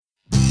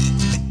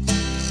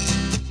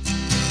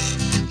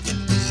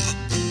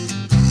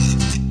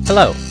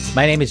Hello,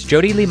 my name is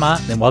Jody Lee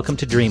Mott, and welcome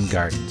to Dream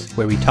Gardens,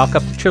 where we talk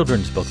up the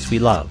children's books we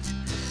love.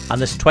 On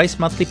this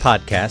twice-monthly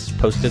podcast,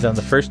 posted on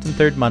the first and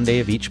third Monday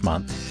of each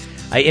month,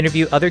 I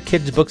interview other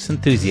kids' books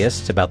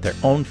enthusiasts about their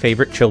own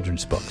favorite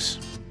children's books.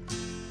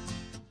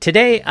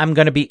 Today, I'm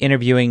going to be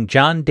interviewing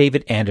John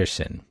David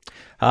Anderson.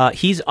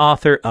 He's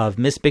author of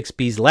Miss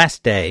Bixby's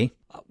Last Day,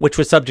 which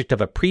was subject of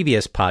a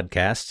previous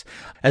podcast,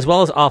 as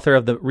well as author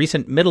of the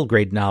recent middle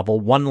grade novel,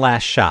 One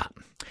Last Shot.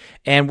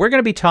 And we're going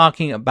to be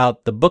talking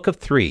about The Book of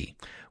Three,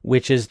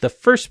 which is the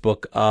first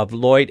book of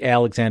Lloyd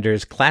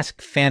Alexander's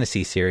classic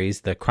fantasy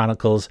series, The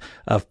Chronicles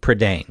of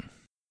Prydain.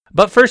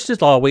 But first,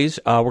 as always,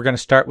 we're going to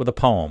start with a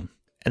poem.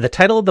 And the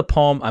title of the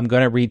poem I'm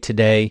going to read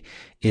today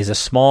is A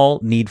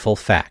Small Needful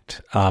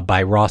Fact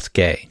by Ross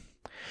Gay.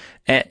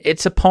 And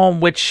it's a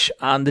poem which,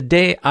 on the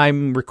day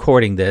I'm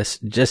recording this,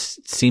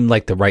 just seemed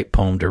like the right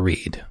poem to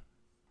read.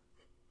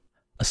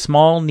 A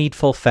small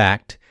needful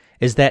fact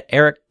is that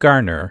Eric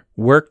Garner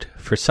worked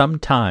for some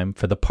time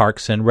for the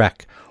Parks and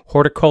Rec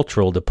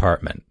Horticultural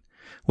Department,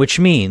 which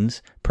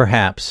means,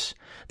 perhaps,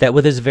 that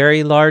with his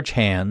very large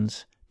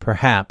hands,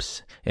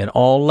 perhaps, in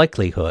all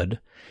likelihood,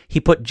 he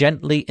put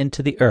gently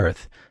into the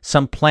earth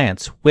some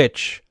plants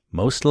which,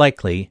 most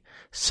likely,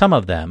 some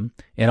of them,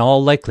 in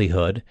all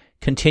likelihood,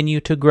 continue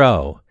to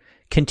grow,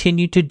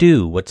 continue to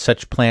do what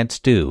such plants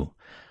do,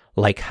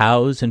 like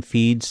house and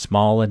feed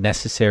small and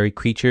necessary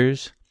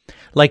creatures,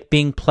 like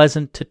being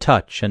pleasant to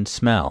touch and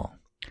smell,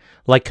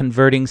 like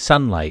converting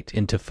sunlight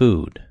into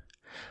food,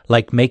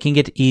 like making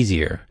it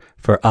easier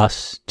for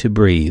us to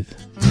breathe.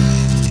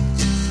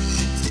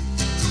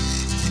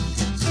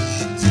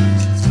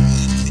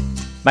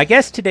 My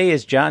guest today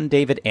is John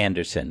David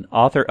Anderson,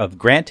 author of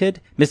Granted,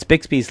 Miss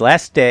Bixby's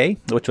Last Day,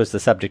 which was the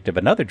subject of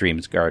another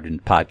Dreams Garden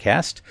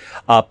podcast,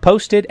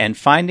 Posted, and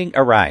Finding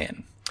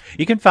Orion.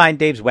 You can find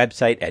Dave's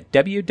website at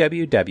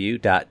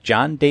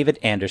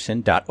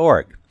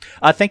www.johndavidanderson.org.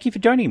 Thank you for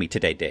joining me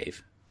today,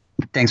 Dave.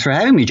 Thanks for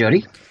having me,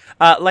 Jody.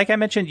 Like I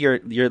mentioned,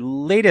 your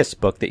latest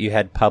book that you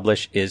had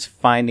published is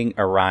Finding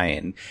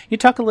Orion. Can you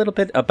talk a little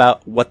bit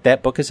about what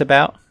that book is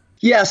about?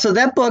 Yeah, so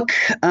that book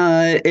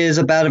is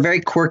about a very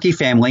quirky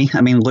family.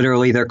 I mean,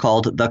 literally, they're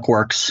called the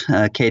Quirks,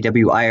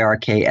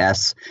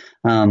 Kwirks.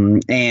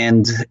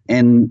 And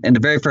in the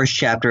very first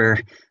chapter,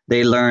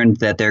 they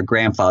learned that their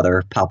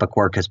grandfather, Papa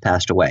Quirk, has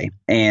passed away.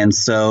 And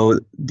so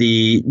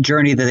the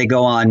journey that they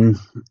go on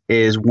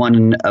is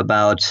one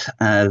about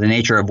the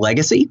nature of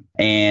legacy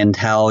and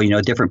how,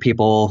 different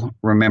people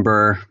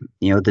remember,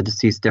 the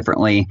deceased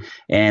differently,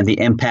 and the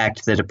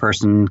impact that a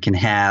person can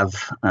have,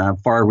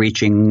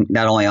 far-reaching,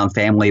 not only on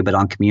family, but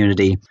on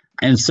community.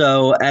 And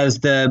so as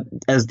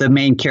the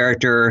main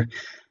character,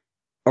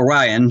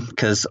 Orion,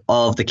 because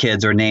all of the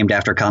kids are named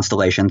after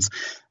constellations,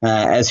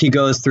 as he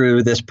goes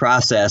through this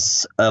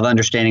process of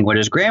understanding what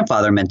his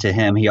grandfather meant to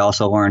him, he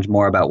also learns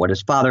more about what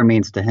his father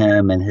means to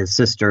him and his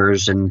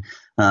sisters and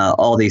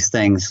all these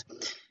things.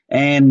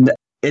 And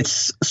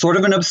it's sort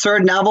of an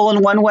absurd novel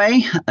in one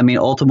way. I mean,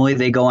 ultimately,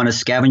 they go on a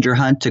scavenger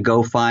hunt to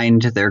go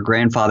find their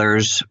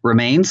grandfather's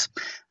remains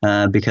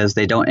because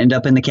they don't end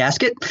up in the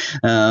casket.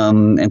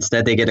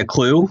 Instead, they get a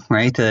clue,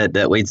 right,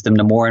 that leads them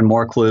to more and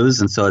more clues.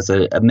 And so it's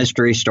a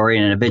mystery story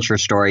and an adventure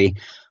story.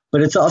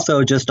 But it's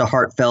also just a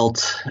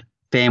heartfelt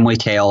family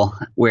tale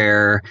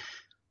where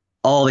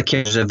all the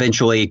kids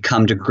eventually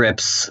come to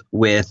grips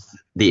with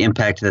the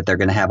impact that they're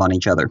going to have on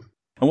each other.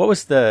 And what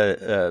was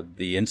the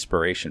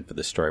inspiration for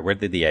the story? Where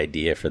did the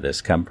idea for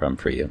this come from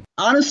for you?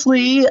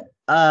 Honestly,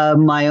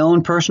 my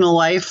own personal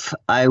life,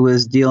 I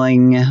was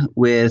dealing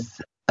with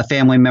a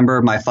family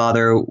member. My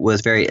father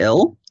was very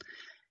ill.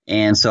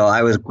 And so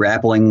I was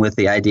grappling with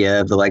the idea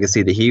of the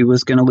legacy that he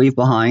was going to leave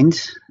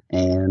behind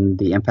and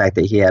the impact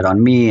that he had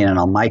on me and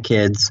on my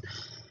kids.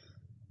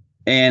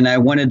 And I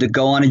wanted to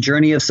go on a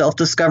journey of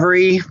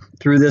self-discovery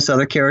through this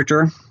other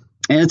character.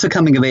 And it's a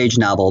coming-of-age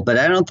novel, but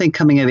I don't think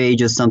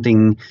coming-of-age is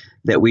something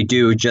that we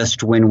do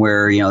just when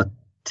we're,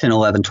 10,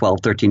 11, 12,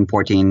 13,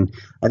 14.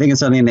 I think it's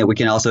something that we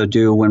can also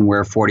do when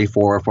we're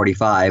 44 or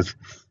 45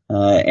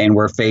 and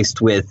we're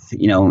faced with,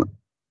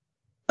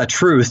 a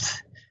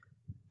truth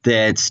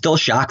that still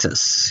shocks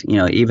us,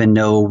 even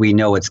though we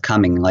know it's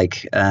coming,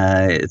 like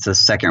it's a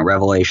second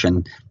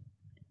revelation.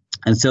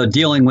 And so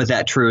dealing with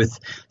that truth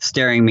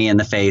staring me in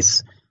the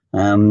face,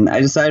 I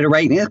decided to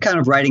write, kind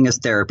of writing as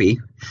therapy,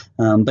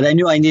 but I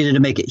knew I needed to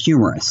make it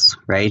humorous,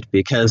 right?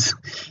 Because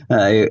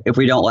if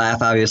we don't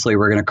laugh, obviously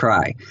we're going to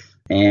cry.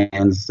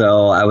 And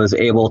so I was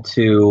able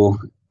to,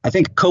 I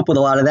think, cope with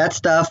a lot of that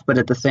stuff, but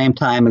at the same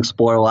time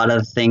explore a lot of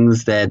the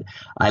things that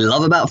I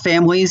love about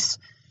families,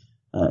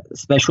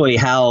 especially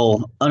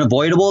how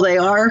unavoidable they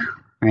are,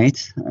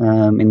 right?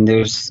 And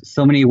there's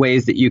so many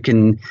ways that you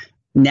can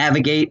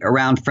navigate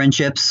around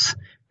friendships,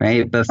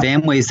 right? But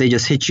families, they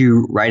just hit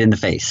you right in the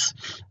face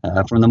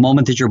from the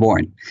moment that you're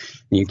born.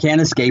 You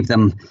can't escape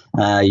them.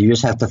 You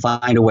just have to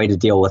find a way to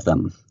deal with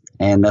them.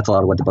 And that's a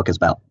lot of what the book is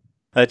about.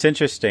 It's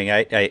interesting.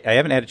 I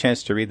haven't had a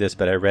chance to read this,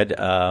 but I read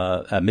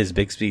Ms.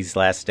 Bixby's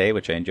Last Day,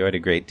 which I enjoyed a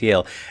great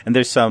deal. And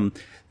there's some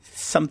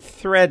some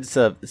threads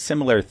of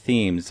similar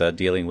themes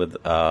dealing with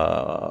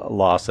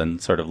loss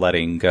and sort of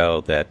letting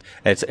go. That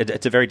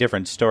it's a very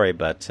different story,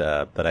 but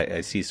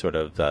I see sort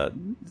of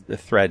the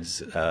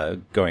threads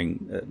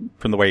going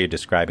from the way you're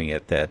describing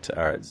it that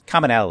are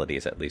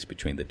commonalities, at least,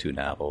 between the two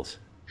novels.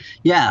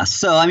 Yeah,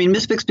 so I mean,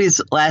 Miss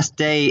Bixby's Last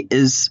Day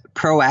is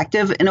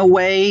proactive in a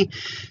way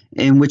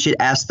in which it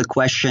asks the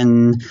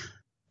question,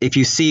 if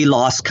you see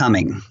loss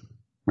coming,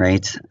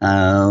 right,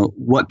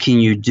 what can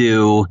you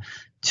do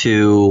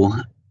to,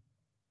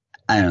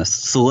 I don't know,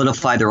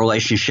 solidify the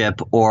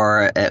relationship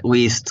or at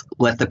least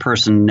let the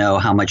person know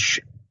how much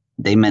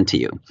they meant to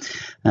you.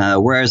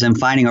 Whereas in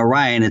Finding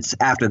Orion, it's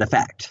after the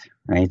fact,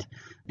 right?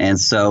 And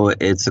so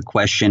it's a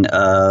question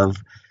of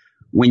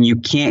when you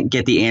can't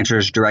get the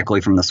answers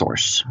directly from the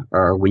source,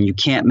 or when you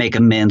can't make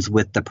amends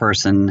with the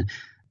person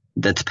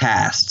that's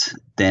passed,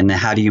 then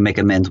how do you make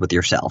amends with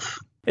yourself?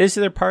 Is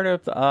there part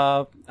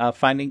of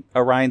Finding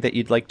Orion that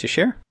you'd like to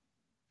share?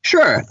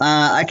 Sure.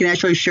 I can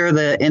actually share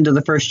the end of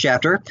the first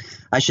chapter.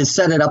 I should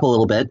set it up a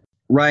little bit.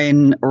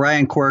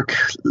 Orion Quirk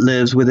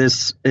lives with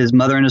his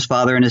mother and his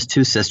father and his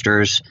two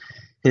sisters.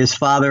 His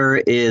father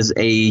is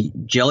a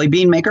jelly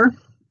bean maker,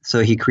 so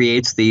he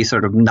creates the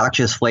sort of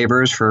noxious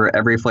flavors for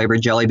every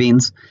flavored jelly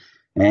beans.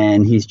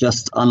 And he's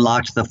just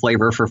unlocked the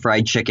flavor for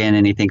fried chicken,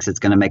 and he thinks it's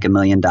going to make $1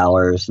 million.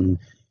 And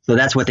so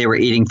that's what they were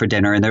eating for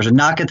dinner. And there's a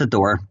knock at the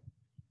door.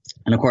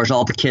 And, of course,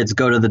 all the kids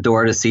go to the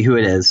door to see who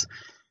it is.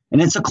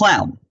 And it's a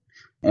clown.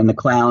 And the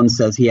clown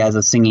says he has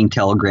a singing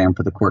telegram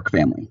for the Quirk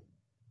family.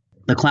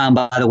 The clown,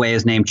 by the way,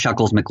 is named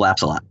Chuckles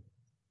McLaughs-a-Lot.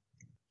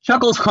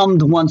 Chuckles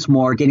hummed once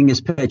more, getting his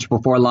pitch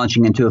before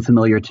launching into a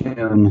familiar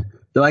tune,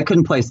 though I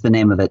couldn't place the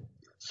name of it.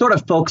 Sort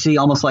of folksy,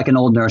 almost like an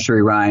old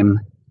nursery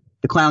rhyme.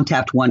 The clown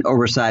tapped one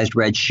oversized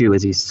red shoe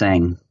as he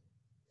sang.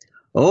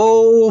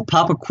 Oh,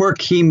 Papa Quirk,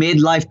 he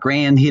made life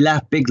grand. He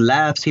laughed big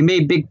laughs. He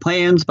made big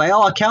plans. By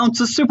all accounts,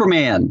 a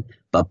Superman.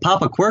 But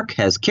Papa Quirk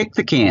has kicked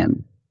the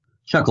can.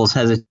 Chuckles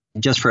hesitated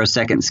just for a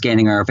second,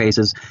 scanning our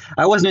faces.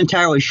 I wasn't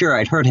entirely sure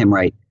I'd heard him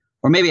right.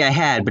 Or maybe I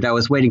had, but I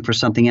was waiting for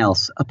something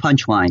else. A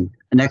punchline.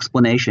 An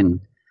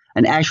explanation.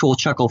 An actual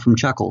chuckle from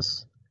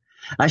Chuckles.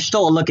 I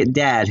stole a look at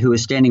Dad, who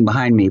was standing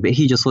behind me, but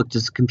he just looked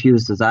as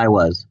confused as I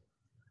was.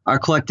 Our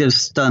collective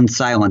stunned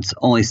silence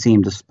only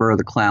seemed to spur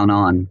the clown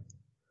on.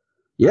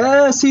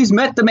 Yes, he's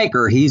met the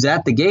maker. He's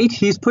at the gate.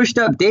 He's pushed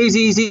up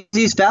daisies.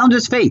 He's found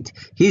his fate.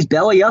 He's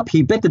belly up.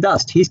 He bit the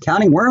dust. He's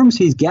counting worms.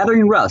 He's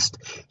gathering rust.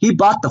 He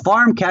bought the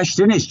farm, cashed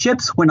in his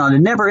chips, went on a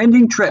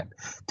never-ending trip,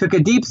 took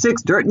a deep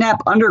six dirt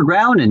nap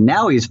underground, and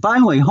now he's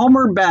finally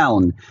homeward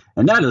bound.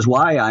 And that is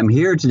why I'm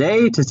here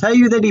today to tell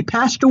you that he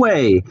passed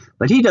away.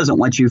 But he doesn't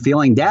want you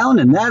feeling down,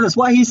 and that is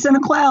why he sent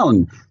a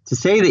clown, to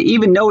say that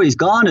even though he's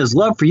gone, his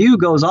love for you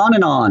goes on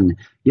and on.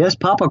 Yes,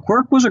 Papa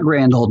Quirk was a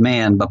grand old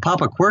man, but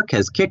Papa Quirk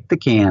has kicked the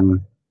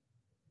can.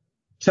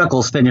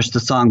 Chuckles finished the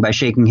song by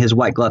shaking his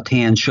white-gloved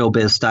hands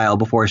showbiz style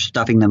before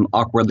stuffing them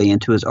awkwardly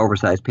into his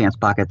oversized pants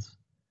pockets.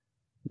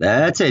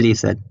 That's it, he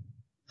said.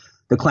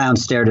 The clown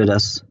stared at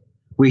us.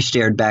 We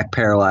stared back,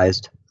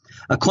 paralyzed.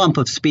 A clump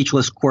of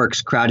speechless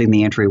quirks crowding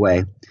the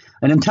entryway.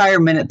 An entire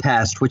minute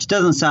passed, which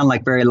doesn't sound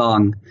like very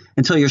long,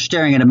 until you're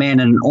staring at a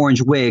man in an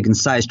orange wig and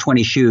size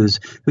 20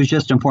 shoes who's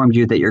just informed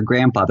you that your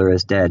grandfather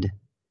is dead.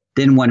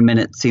 Then 1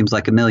 minute seems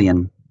like a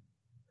million.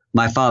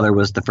 My father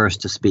was the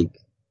first to speak.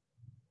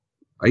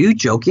 Are you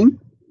joking?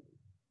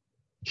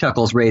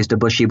 Chuckles raised a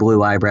bushy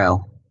blue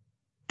eyebrow.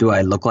 Do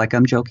I look like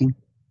I'm joking?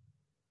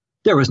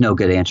 There was no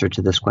good answer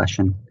to this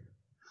question.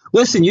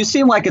 Listen, you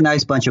seem like a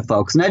nice bunch of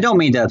folks, and I don't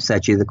mean to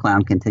upset you, the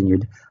clown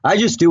continued. I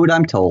just do what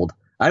I'm told.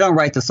 I don't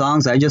write the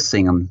songs, I just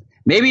sing them.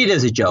 Maybe it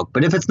is a joke,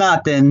 but if it's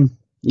not, then,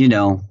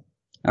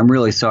 I'm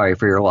really sorry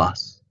for your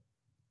loss.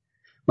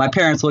 My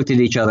parents looked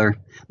at each other,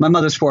 my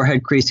mother's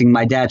forehead creasing,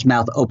 my dad's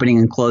mouth opening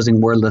and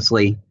closing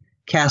wordlessly.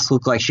 Cass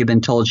looked like she'd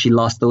been told she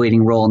lost the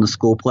leading role in the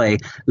school play.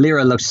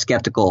 Lyra looked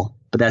skeptical,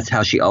 but that's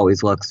how she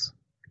always looks.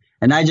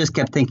 And I just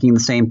kept thinking the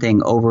same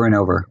thing over and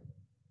over.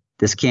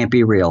 This can't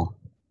be real.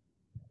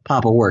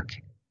 Papa Quirk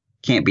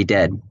can't be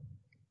dead.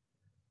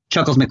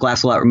 Chuckles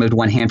McLaughs-a-Lot removed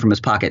one hand from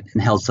his pocket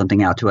and held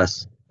something out to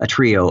us. A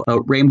trio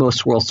of rainbow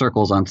swirl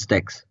circles on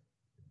sticks.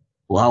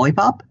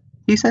 Lollipop?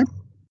 He said.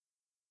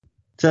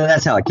 So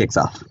that's how it kicks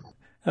off.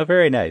 Oh,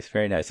 very nice,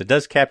 very nice. It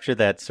does capture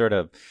that sort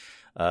of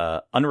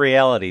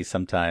unreality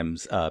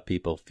sometimes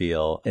people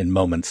feel in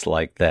moments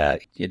like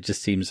that. It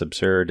just seems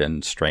absurd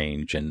and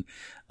strange and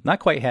not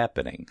quite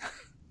happening.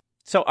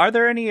 So are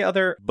there any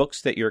other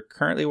books that you're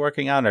currently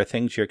working on or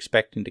things you're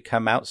expecting to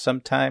come out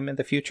sometime in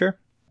the future?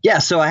 Yeah,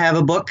 so I have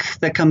a book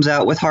that comes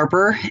out with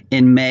Harper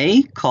in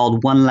May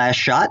called One Last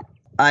Shot.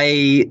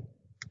 I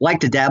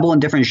like to dabble in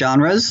different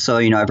genres. So,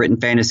 I've written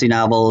fantasy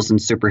novels and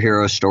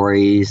superhero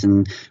stories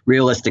and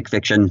realistic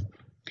fiction.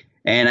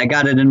 And I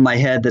got it in my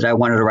head that I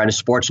wanted to write a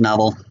sports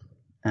novel,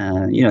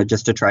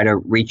 just to try to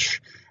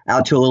reach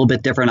out to a little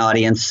bit different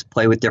audience,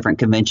 play with different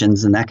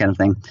conventions and that kind of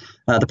thing.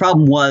 The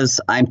problem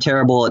was I'm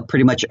terrible at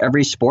pretty much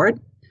every sport.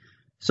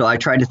 So I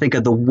tried to think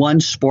of the one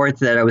sport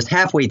that I was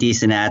halfway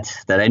decent at,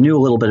 that I knew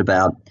a little bit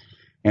about.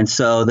 And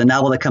so the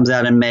novel that comes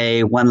out in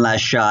May, One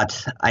Last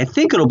Shot, I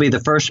think it'll be the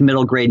first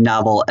middle grade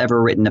novel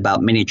ever written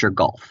about miniature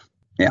golf.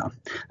 Yeah.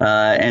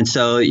 And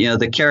so,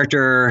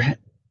 the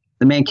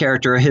main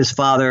character, his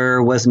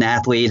father was an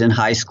athlete in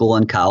high school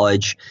and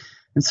college,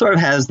 and sort of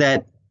has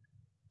a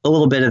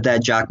little bit of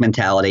that jock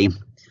mentality.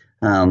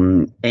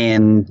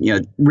 And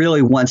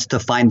really wants to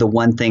find the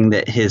one thing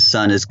that his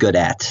son is good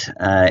at,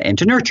 and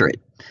to nurture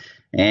it.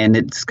 And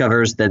it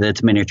discovers that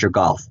it's miniature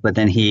golf, but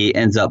then he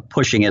ends up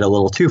pushing it a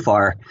little too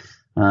far.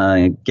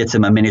 Gets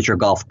him a miniature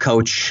golf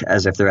coach,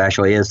 as if there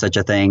actually is such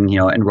a thing,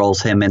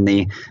 enrolls him in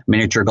the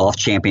miniature golf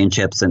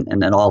championships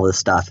and all this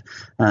stuff.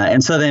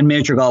 And so then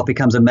miniature golf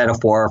becomes a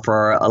metaphor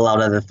for a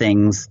lot of the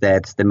things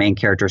that the main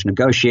character is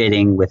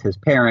negotiating with his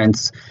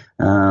parents,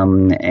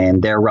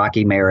 and their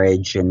rocky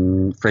marriage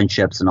and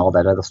friendships and all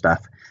that other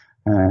stuff.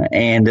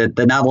 And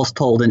the novel's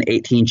told in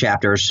 18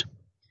 chapters,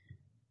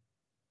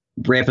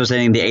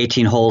 representing the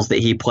 18 holes that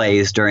he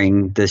plays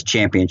during this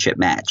championship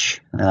match.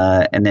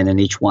 And then in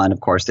each one, of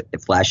course,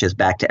 it flashes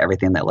back to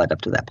everything that led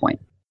up to that point.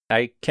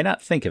 I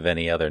cannot think of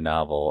any other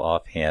novel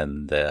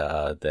offhand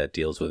that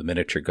deals with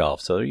miniature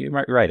golf. So you're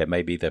right. It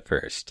may be the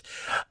first.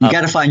 You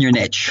got to find your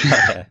niche.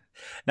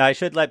 Now, I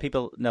should let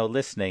people know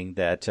listening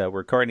that we're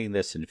recording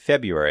this in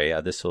February.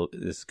 This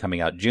is coming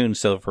out June.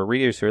 So for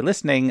readers who are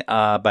listening,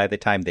 by the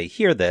time they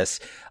hear this,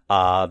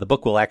 the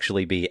book will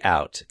actually be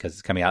out because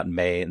it's coming out in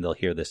May and they'll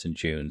hear this in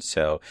June.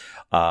 So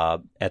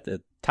at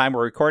the time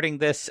we're recording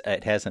this,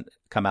 it hasn't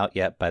come out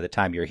yet. By the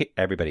time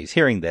everybody's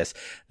hearing this,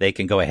 they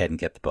can go ahead and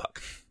get the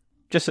book.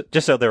 Just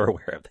so they're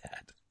aware of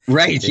that.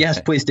 Right.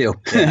 Yes, please do.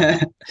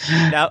 Yeah.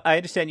 Now, I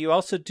understand you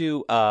also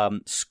do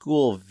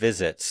school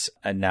visits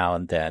now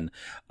and then,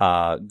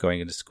 going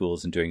into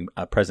schools and doing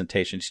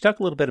presentations. Talk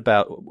a little bit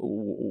about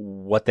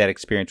what that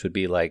experience would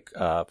be like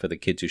for the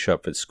kids who show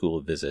up for the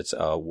school visits,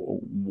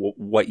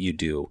 what you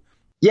do.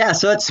 Yeah,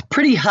 so it's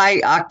pretty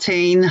high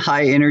octane,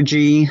 high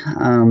energy.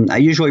 I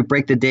usually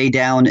break the day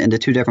down into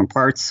two different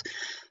parts.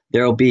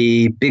 There will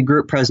be big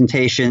group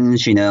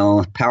presentations,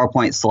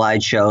 PowerPoint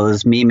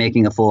slideshows, me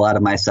making a fool out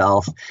of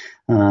myself,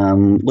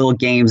 little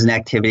games and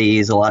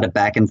activities, a lot of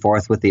back and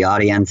forth with the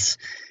audience,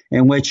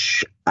 in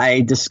which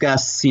I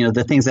discuss,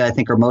 the things that I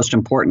think are most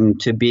important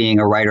to being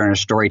a writer and a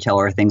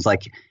storyteller, things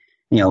like,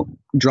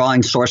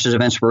 drawing sources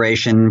of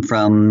inspiration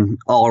from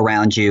all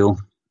around you,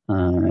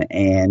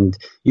 and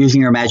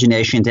using your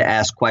imagination to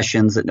ask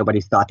questions that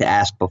nobody's thought to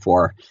ask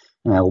before,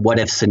 what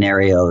if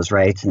scenarios,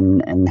 right,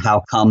 and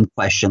how come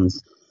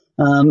questions.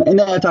 And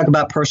then I talk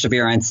about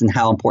perseverance and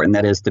how important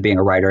that is to being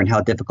a writer and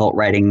how difficult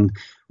writing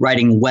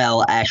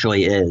well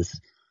actually is.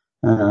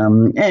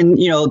 And,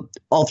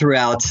 all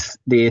throughout,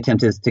 the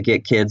attempt is to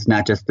get kids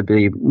not just to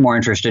be more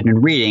interested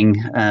in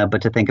reading,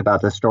 but to think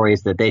about the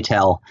stories that they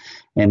tell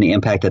and the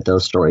impact that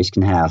those stories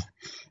can have.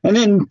 And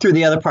then through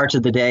the other parts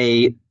of the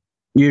day,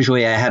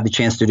 usually I have the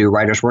chance to do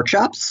writers'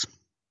 workshops.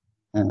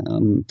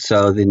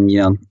 So then,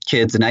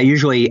 kids, and I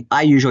usually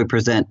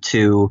present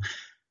to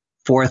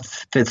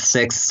 4th, 5th,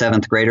 6th,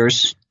 7th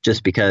graders,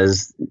 just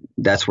because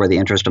that's where the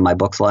interest of my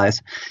books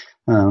lies.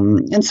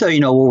 And so,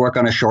 we'll work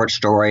on a short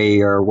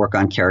story or work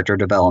on character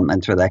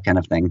development or that kind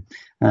of thing.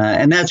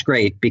 And that's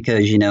great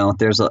because,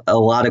 there's a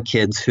lot of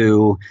kids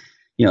who,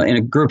 in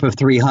a group of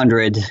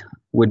 300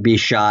 would be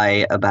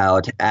shy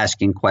about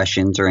asking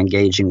questions or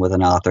engaging with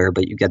an author,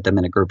 but you get them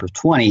in a group of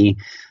 20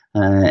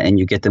 and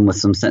you get them with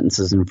some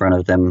sentences in front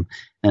of them,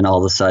 and all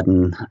of a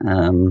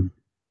sudden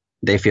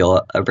they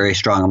feel a very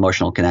strong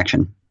emotional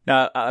connection.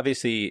 Now,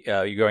 obviously,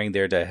 you're going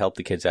there to help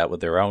the kids out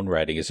with their own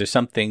writing. Is there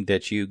something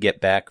that you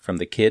get back from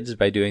the kids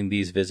by doing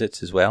these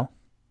visits as well?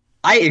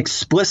 I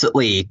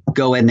explicitly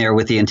go in there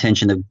with the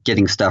intention of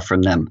getting stuff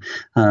from them.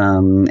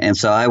 And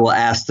so I will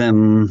ask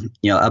them,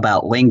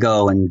 about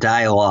lingo and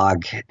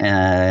dialogue,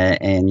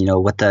 and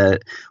what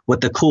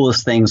the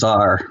coolest things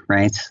are,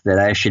 right, that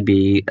I should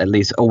be at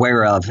least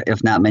aware of,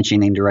 if not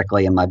mentioning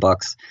directly in my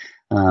books.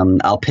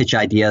 I'll pitch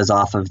ideas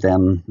off of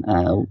them.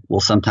 We'll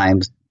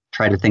sometimes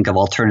try to think of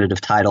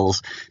alternative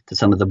titles to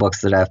some of the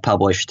books that I've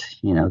published,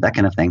 that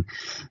kind of thing.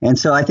 And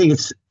so I think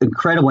it's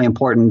incredibly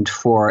important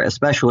for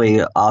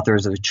especially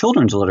authors of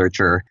children's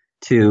literature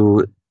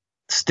to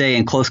stay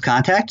in close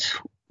contact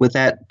with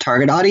that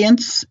target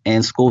audience,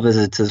 and school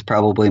visits is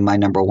probably my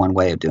number one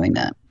way of doing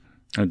that.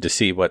 And to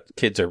see what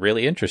kids are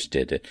really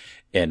interested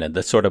in and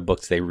the sort of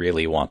books they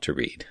really want to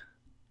read.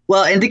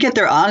 Well, and to get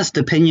their honest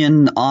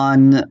opinion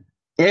on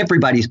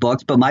everybody's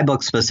books, but my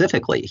book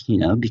specifically,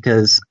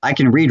 because I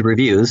can read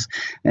reviews,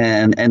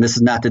 and this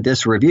is not to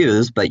diss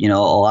reviews, but, a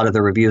lot of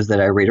the reviews that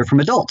I read are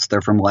from adults.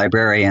 They're from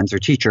librarians or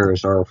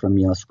teachers or from,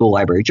 school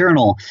library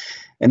journal.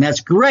 And that's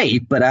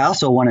great. But I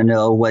also want to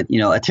know what,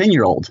 a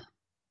 10-year-old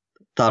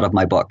thought of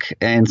my book.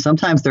 And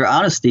sometimes their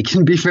honesty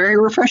can be very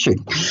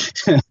refreshing.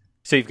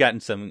 So you've gotten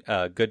some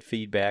good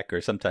feedback,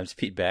 or sometimes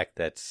feedback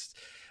that's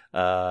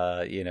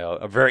a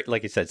very,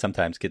 like you said,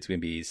 sometimes kids can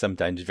be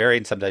sometimes very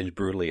and sometimes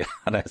brutally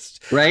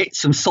honest. Right.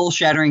 Some soul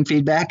shattering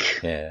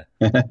feedback. Yeah.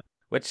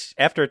 Which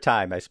after a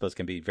time, I suppose,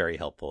 can be very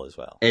helpful as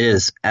well. It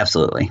is.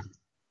 Absolutely.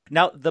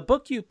 Now, the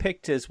book you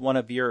picked as one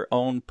of your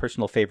own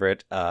personal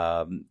favorite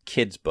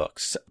kids'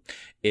 books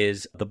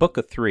is The Book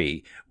of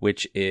Three,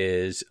 which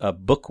is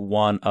book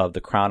one of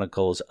the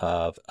Chronicles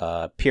of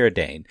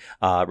Pyrrhadane,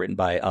 written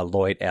by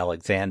Lloyd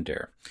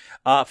Alexander.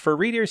 For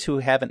readers who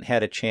haven't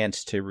had a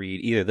chance to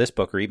read either this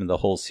book or even the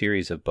whole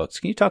series of books,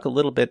 can you talk a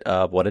little bit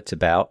of what it's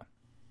about?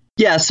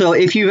 Yeah, so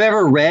if you've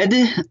ever read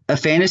a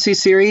fantasy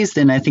series,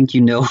 then I think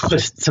you know what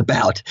it's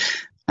about.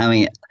 I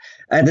mean,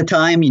 at the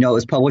time, it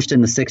was published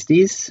in the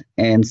 60s.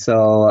 And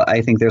so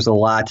I think there's a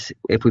lot,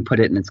 if we put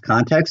it in its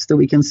context, that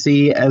we can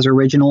see as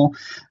original.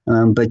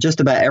 But just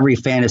about every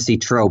fantasy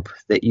trope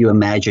that you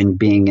imagine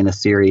being in a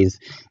series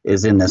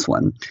is in this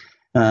one.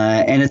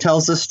 And it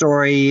tells the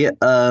story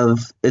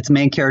of its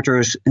main character.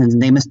 His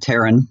name is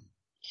Taran.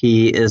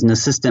 He is an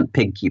assistant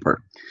pig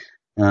keeper.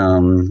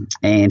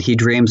 And he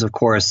dreams, of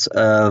course,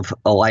 of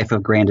a life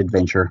of grand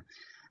adventure,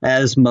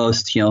 as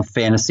most,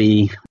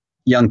 fantasy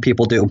young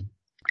people do.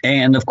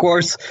 And of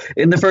course,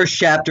 in the first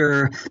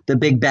chapter, the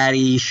big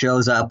baddie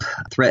shows up,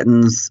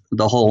 threatens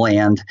the whole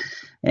land,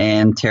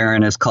 and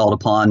Taran is called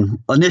upon.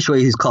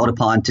 Initially, he's called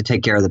upon to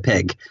take care of the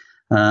pig.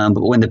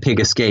 But when the pig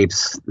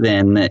escapes,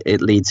 then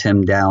it leads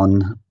him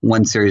down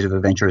one series of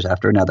adventures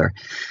after another.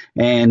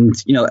 And,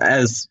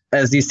 as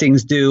these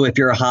things do, if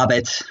you're a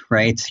hobbit,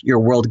 right, your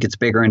world gets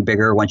bigger and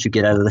bigger once you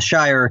get out of the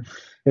Shire.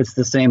 It's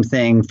the same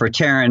thing for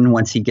Taran.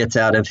 Once he gets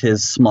out of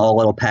his small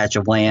little patch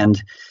of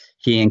land,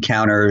 he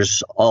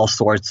encounters all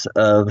sorts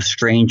of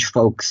strange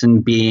folks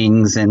and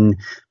beings and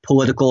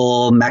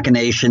political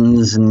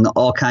machinations and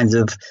all kinds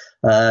of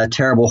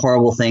terrible,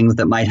 horrible things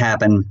that might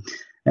happen.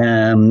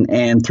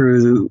 And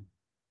through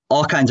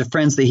all kinds of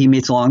friends that he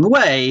meets along the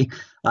way,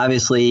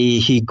 obviously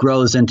he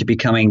grows into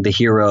becoming the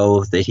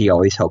hero that he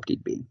always hoped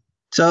he'd be.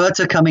 So it's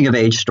a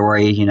coming-of-age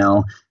story,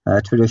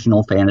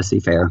 traditional fantasy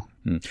fare.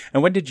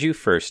 And when did you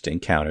first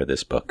encounter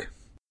this book?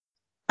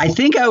 I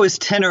think I was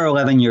 10 or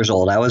 11 years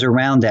old. I was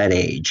around that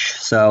age,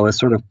 so it was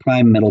sort of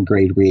prime middle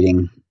grade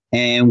reading.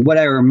 And what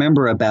I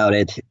remember about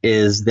it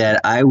is that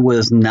I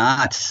was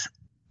not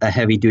a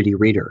heavy-duty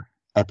reader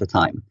at the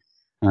time.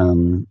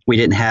 We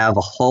didn't have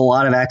a whole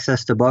lot of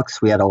access to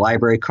books. We had a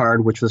library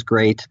card, which was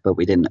great, but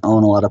we didn't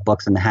own a lot of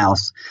books in the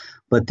house.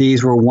 But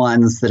these were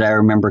ones that I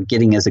remember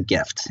getting as a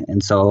gift.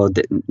 And so,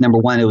 number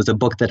one, it was a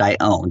book that I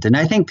owned. And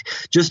I think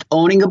just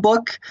owning a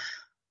book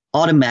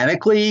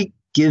automatically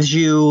gives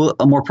you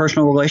a more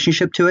personal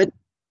relationship to it.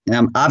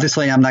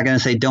 Obviously, I'm not going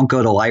to say don't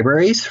go to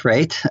libraries,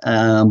 right?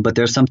 But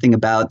there's something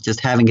about just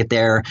having it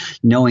there,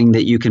 knowing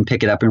that you can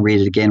pick it up and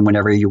read it again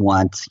whenever you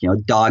want,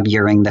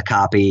 dog-earing the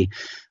copy,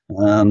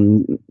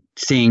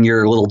 seeing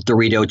your little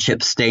Dorito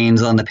chip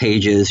stains on the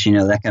pages,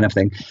 that kind of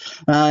thing.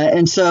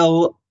 And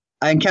so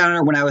I encountered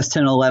it when I was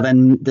 10,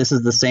 11. This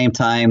is the same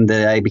time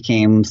that I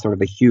became sort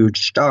of a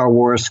huge Star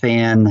Wars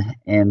fan.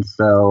 And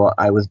so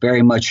I was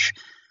very much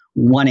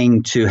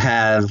wanting to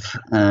have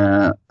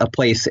a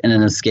place in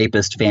an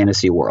escapist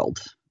fantasy world.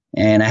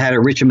 And I had a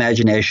rich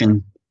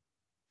imagination.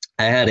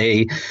 I had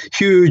a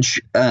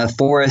huge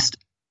forest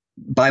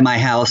by my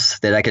house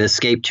that I could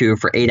escape to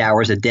for 8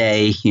 hours a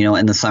day,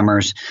 in the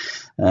summers,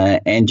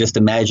 and just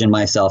imagine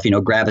myself,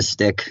 grab a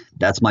stick,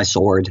 that's my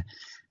sword,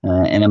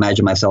 and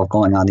imagine myself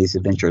going on these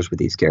adventures with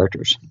these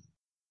characters.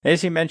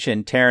 As you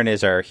mentioned, Taran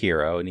is our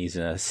hero, and he's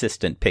an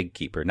assistant pig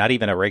keeper. Not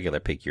even a regular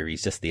pig keeper.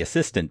 He's just the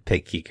assistant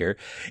pig keeper.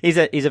 He's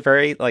a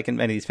very, like in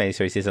many of these fantasy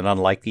stories, he's an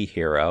unlikely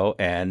hero,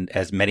 and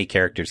as many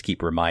characters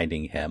keep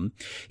reminding him,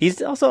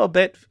 he's also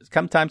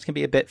sometimes can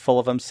be a bit full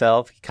of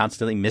himself. He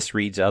constantly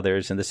misreads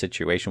others in the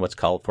situation, what's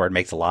called for, and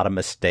makes a lot of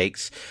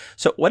mistakes.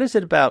 So what is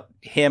it about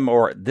him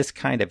or this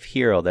kind of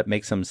hero that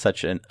makes him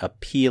such an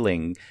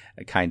appealing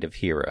kind of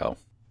hero?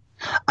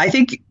 I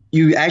think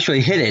you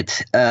actually hit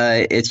it.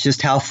 It's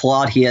just how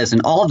flawed he is.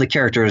 And all of the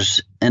characters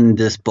in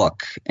this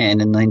book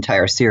and in the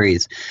entire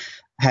series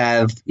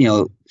have,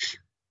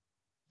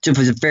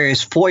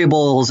 various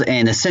foibles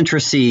and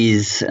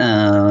eccentricities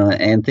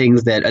and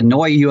things that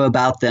annoy you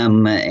about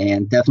them,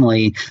 and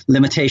definitely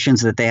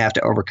limitations that they have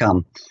to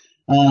overcome.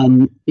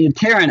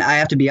 Taran, I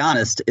have to be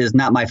honest, is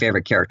not my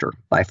favorite character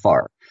by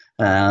far.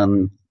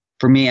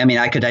 For me,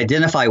 I could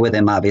identify with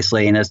him,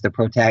 obviously, and as the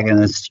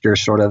protagonist, you're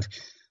sort of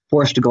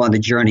forced to go on the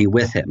journey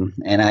with him.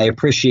 And I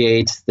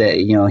appreciate that,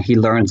 he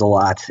learns a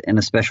lot, and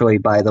especially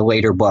by the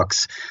later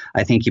books,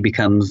 I think he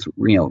becomes,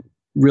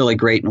 really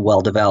great and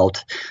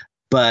well-developed.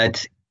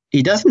 But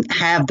he doesn't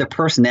have the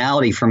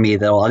personality for me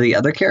that a lot of the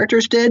other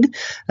characters did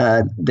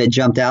that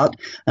jumped out.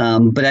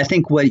 But I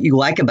think what you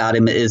like about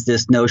him is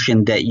this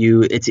notion that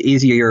it's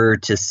easier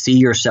to see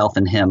yourself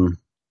in him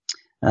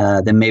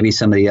than maybe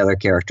some of the other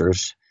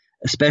characters,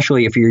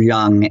 especially if you're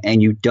young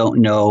and you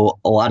don't know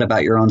a lot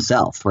about your own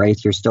self,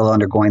 right? You're still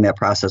undergoing that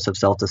process of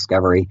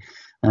self-discovery,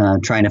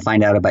 trying to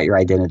find out about your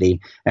identity.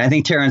 And I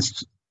think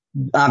Taran's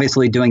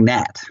obviously doing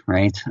that,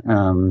 right?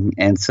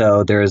 And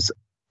so there's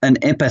an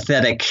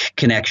empathetic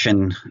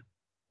connection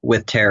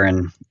with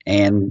Taran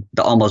and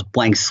the almost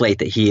blank slate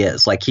that he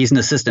is. Like, he's an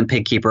assistant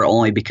pig keeper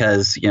only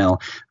because,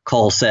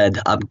 Cole said,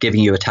 I'm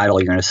giving you a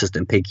title, you're an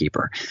assistant pig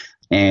keeper.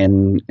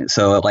 And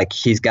so,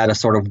 he's got to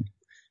sort of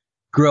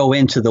grow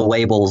into the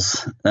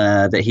labels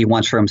that he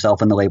wants for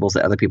himself and the labels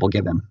that other people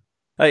give him.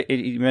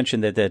 You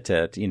mentioned that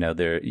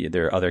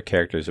there are other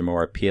characters are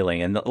more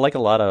appealing, and like a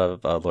lot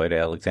of Lloyd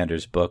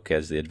Alexander's book,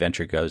 as the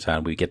adventure goes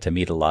on, we get to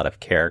meet a lot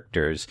of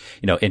characters,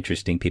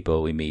 interesting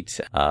people. We meet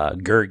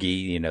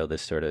Gurgi,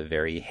 this sort of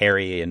very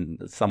hairy and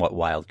somewhat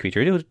wild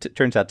creature who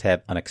turns out to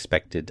have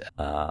unexpected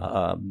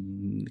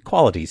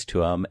qualities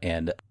to him,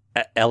 and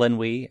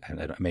Elenwe,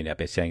 I may not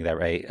be saying that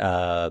right,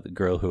 the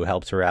girl who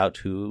helps her out,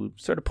 who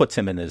sort of puts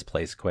him in his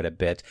place quite a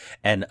bit,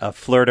 and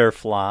Flirter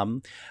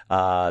Flam,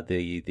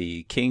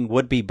 the king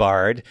would-be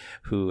bard,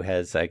 who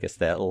has, I guess,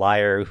 that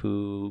liar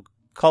who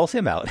calls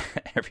him out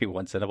every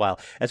once in a while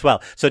as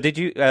well. So did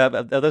you,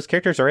 those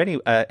characters or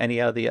any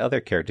of the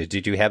other characters,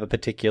 did you have a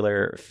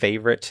particular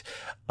favorite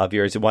of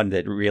yours, one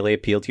that really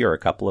appealed to you, or a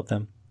couple of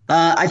them?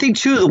 I think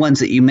two of the ones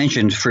that you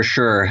mentioned for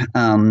sure.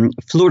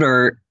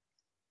 Flirter,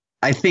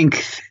 I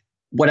think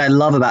what I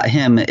love about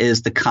him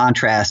is the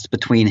contrast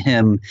between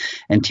him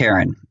and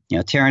Taran.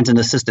 Taran's an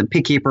assistant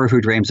pigkeeper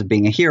who dreams of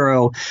being a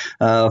hero.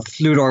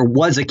 Flirter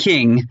was a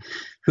king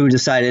who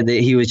decided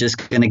that he was just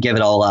going to give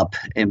it all up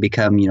and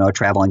become, a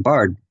traveling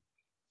bard.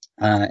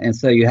 And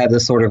so you have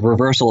this sort of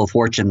reversal of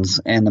fortunes,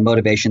 and the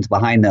motivations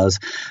behind those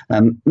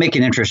make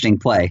an interesting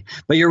play.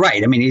 But you're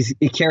right. I mean,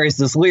 he carries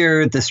this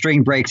lyre. The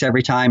string breaks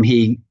every time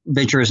he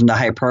ventures into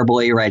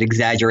hyperbole, right?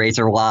 Exaggerates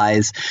or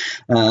lies.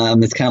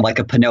 It's kind of like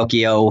a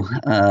Pinocchio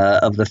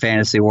of the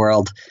fantasy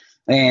world.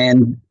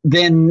 And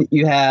then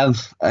you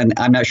have, and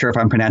I'm not sure if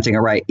I'm pronouncing it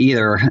right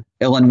either,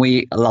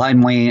 Elenwe,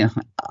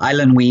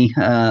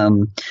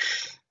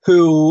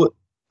 who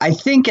I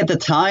think at the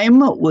time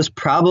was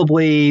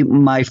probably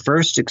my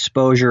first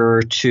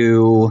exposure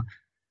to,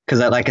 because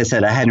like I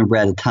said, I hadn't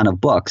read a ton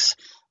of books,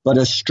 but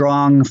a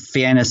strong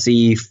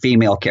fantasy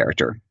female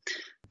character.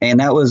 And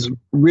that was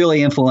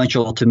really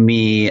influential to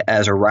me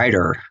as a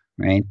writer,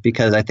 right?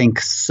 Because I think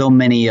so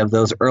many of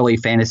those early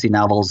fantasy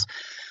novels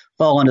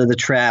fall into the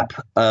trap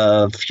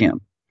of,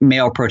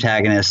 male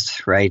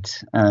protagonists,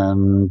 right?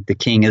 The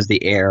king is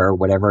the heir,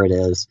 whatever it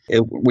is.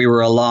 We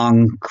were a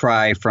long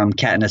cry from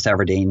Katniss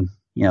Everdeen,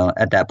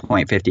 at that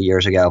point 50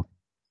 years ago.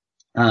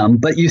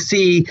 But you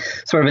see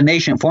sort of a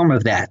nascent form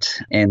of that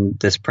in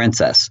this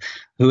princess,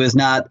 who is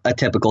not a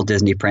typical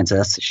Disney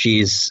princess.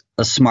 She's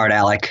a smart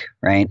aleck,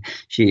 right?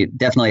 She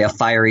definitely a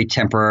fiery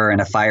temper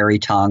and a fiery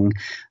tongue.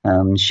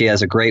 She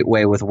has a great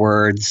way with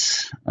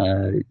words,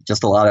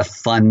 just a lot of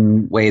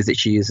fun ways that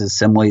she uses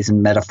similes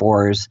and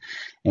metaphors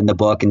in the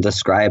book and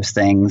describes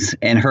things.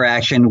 And her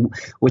action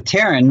with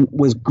Taran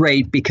was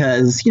great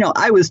because,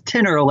 I was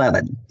 10 or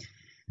 11.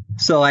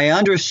 So I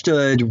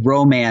understood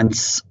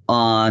romance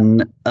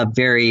on a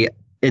very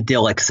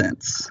idyllic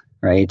sense,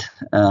 right?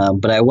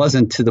 But I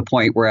wasn't to the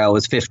point where I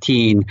was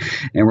 15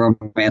 and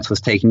romance was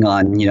taking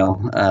on,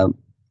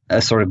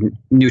 a sort of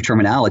new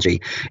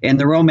terminology. And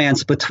the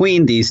romance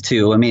between these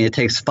two, it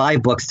takes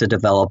 5 books to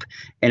develop,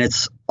 and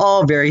it's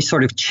all very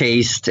sort of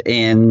chaste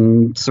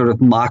and sort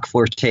of mock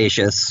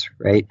flirtatious,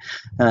 right?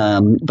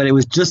 But it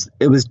was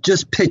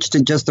just pitched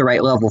at just the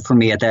right level for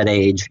me at that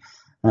age.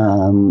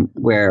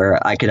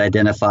 Where I could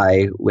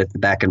identify with the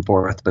back and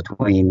forth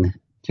between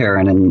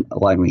Taran and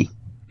Elenwe.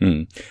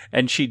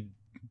 And she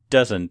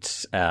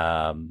doesn't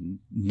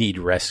need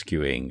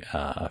rescuing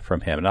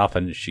from him. And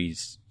often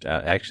she's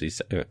actually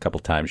a couple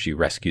times she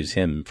rescues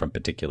him from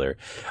particular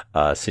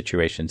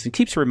situations and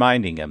keeps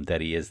reminding him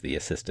that he is the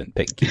assistant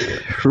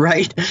pigkeeper.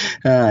 Right.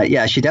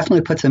 Yeah, she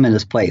definitely puts him in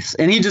his place.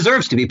 And he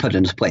deserves to be put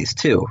in his place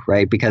too,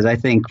 right? Because I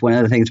think one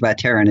of the things about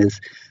Taran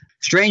is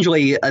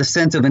strangely a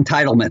sense of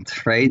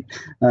entitlement, right?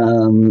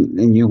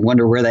 And you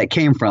wonder where that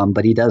came from,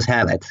 but he does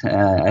have it.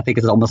 I think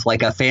it's almost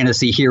like a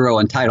fantasy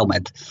hero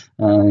entitlement.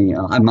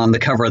 I'm on the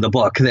cover of the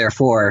book,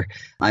 therefore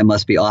I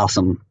must be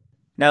awesome.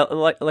 Now,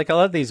 like a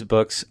lot of these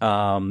books,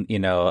 a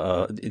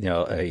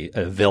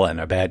villain,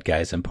 a bad guy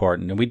is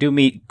important. And we do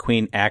meet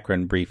Queen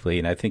Akron briefly,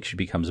 and I think she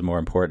becomes more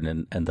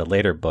important in the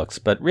later books.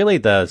 But really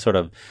the sort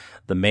of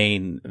the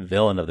main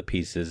villain of the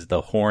piece is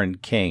the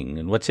Horned King.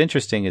 And what's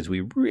interesting is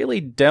we really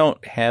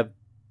don't have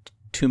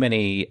too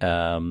many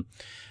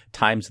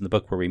times in the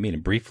book where we meet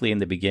him. Briefly in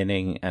the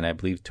beginning, and I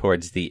believe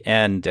towards the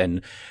end,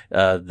 and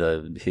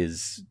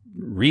his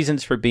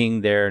reasons for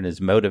being there and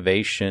his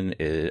motivation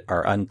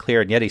are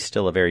unclear, and yet he's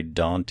still a very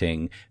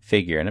daunting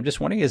figure. And I'm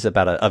just wondering, is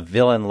about a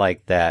villain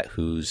like that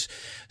who's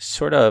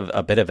sort of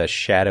a bit of a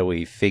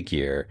shadowy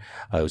figure,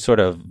 who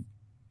sort of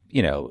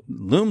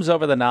looms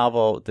over the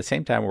novel at the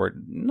same time we're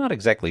not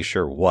exactly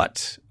sure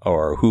what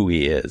or who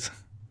he is.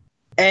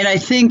 And I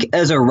think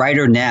as a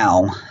writer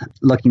now,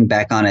 looking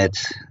back on it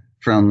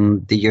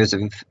from the years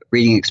of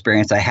reading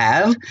experience I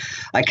have,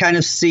 I kind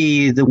of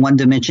see the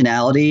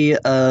one-dimensionality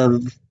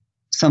of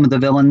some of the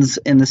villains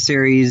in the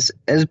series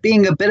as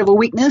being a bit of a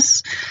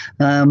weakness.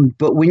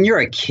 But when you're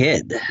a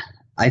kid,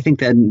 I think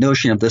that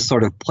notion of this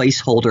sort of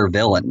placeholder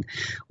villain,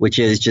 which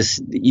is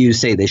just, you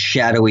say, this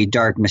shadowy,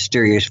 dark,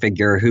 mysterious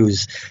figure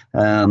who's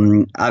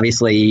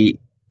obviously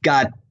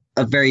got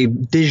a very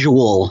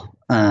visual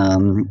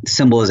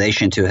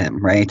symbolization to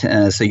him, right?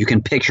 So you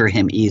can picture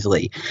him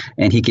easily,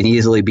 and he can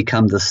easily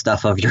become the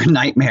stuff of your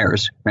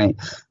nightmares, right?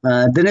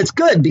 Then it's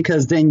good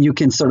because then you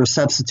can sort of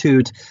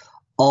substitute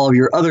all of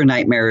your other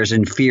nightmares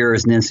and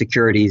fears and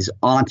insecurities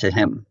onto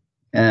him.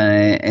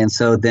 And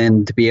so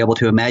then to be able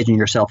to imagine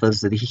yourself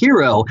as the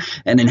hero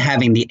and then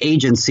having the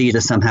agency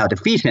to somehow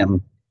defeat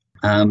him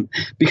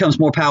becomes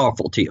more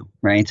powerful to you,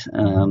 right?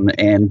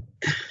 And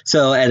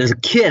so as a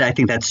kid, I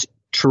think that's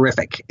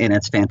terrific and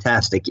it's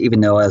fantastic,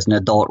 even though as an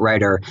adult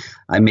writer,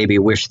 I maybe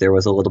wish there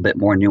was a little bit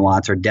more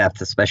nuance or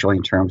depth, especially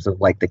in terms of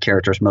like the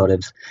characters'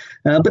 motives.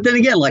 But then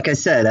again, like I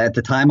said, at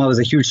the time I was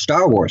a huge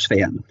Star Wars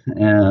fan.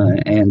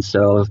 And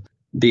so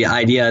the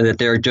idea that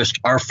there just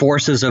are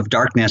forces of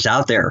darkness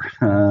out there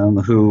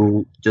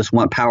who just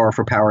want power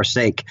for power's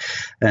sake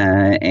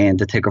and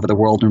to take over the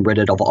world and rid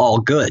it of all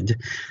good.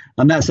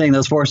 I'm not saying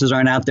those forces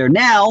aren't out there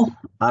now,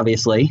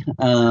 obviously,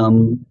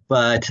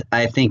 but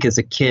I think as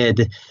a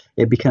kid,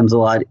 it becomes a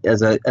lot,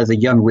 as a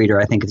young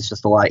reader, I think it's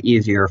just a lot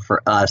easier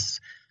for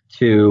us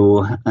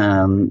to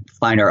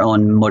find our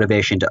own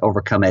motivation to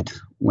overcome it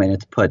when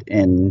it's put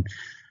in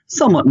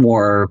somewhat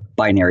more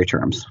binary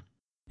terms.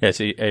 Yeah,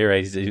 so you're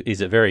right.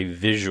 He's a very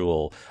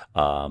visual,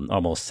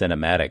 almost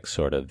cinematic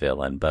sort of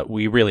villain, but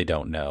we really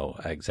don't know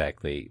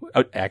exactly,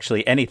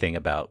 actually, anything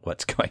about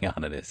what's going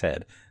on in his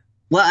head.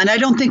 Well, and I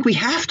don't think we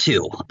have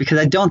to, because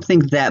I don't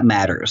think that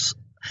matters.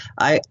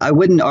 I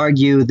wouldn't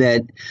argue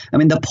that, I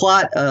mean, the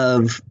plot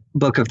of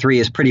Book of Three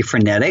is pretty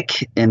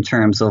frenetic in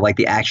terms of like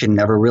the action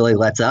never really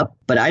lets up,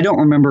 but I don't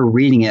remember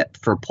reading it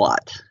for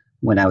plot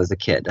when I was a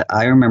kid.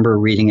 I remember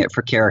reading it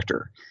for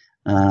character.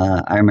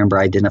 I remember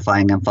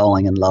identifying and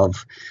falling in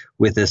love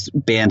with this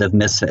band of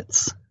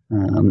misfits.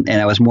 And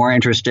I was more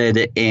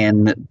interested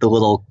in the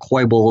little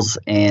quibbles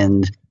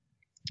and,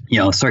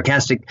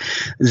 sarcastic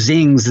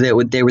zings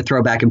that they would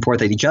throw back and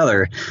forth at each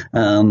other.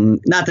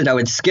 Not that I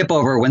would skip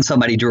over when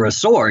somebody drew a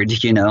sword,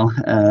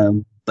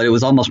 but it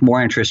was almost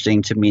more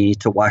interesting to me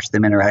to watch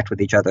them interact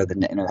with each other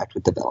than to interact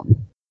with the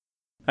villain.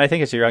 I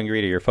think as a young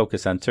reader, you're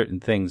focused on certain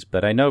things,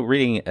 but I know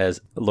reading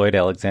as Lloyd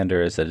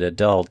Alexander as an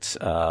adult,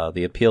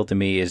 the appeal to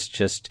me is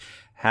just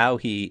how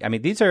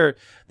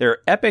they're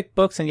epic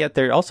books, and yet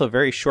they're also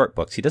very short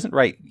books. He doesn't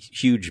write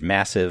huge,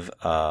 massive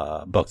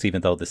books,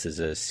 even though this is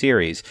a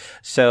series.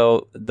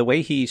 So the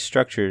way he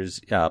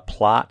structures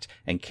plot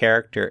and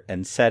character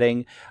and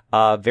setting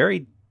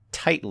very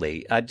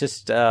tightly, I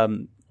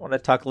want to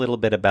talk a little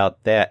bit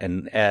about that,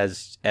 and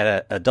as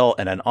an adult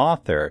and an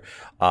author,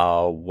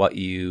 what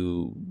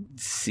you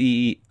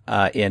see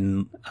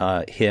in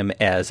him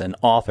as an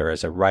author,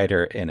 as a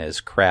writer in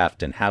his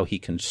craft, and how he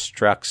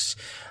constructs,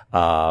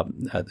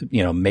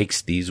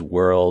 makes these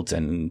worlds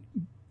and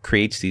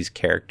creates these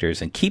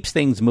characters and keeps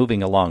things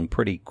moving along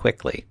pretty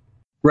quickly.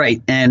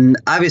 Right, and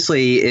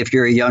obviously, if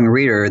you're a young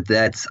reader,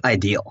 that's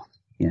ideal.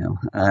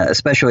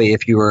 Especially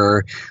if you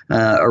were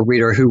a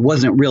reader who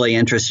wasn't really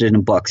interested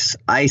in books.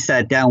 I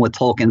sat down with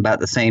Tolkien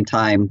about the same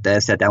time that I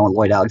sat down with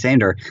Lloyd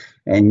Alexander,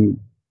 and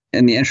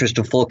in the interest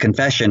of full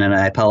confession, and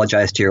I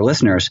apologize to your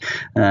listeners,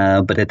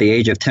 but at the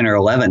age of 10 or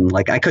 11,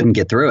 I couldn't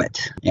get through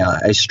it.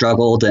 I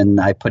struggled and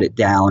I put it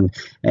down,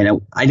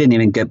 and I didn't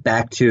even get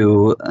back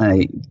to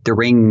the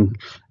Ring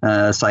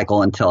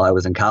cycle until I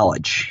was in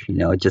college,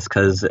 just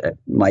because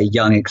my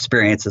young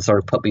experiences sort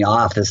of put me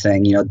off as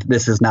saying,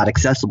 this is not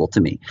accessible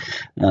to me.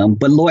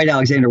 But Lloyd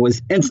Alexander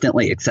was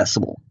instantly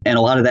accessible. And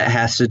a lot of that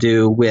has to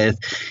do with,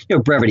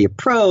 brevity of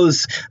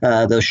prose,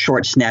 those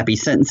short, snappy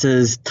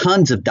sentences,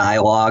 tons of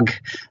dialogue,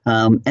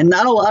 and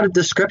not a lot of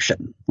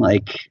description.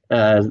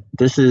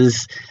 This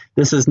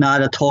is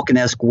not a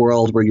Tolkien-esque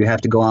world where you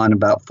have to go on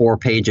about 4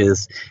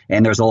 pages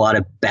and there's a lot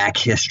of back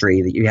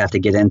history that you have to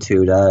get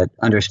into to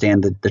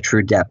understand the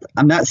true depth.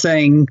 I'm not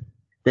saying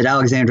that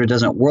Alexander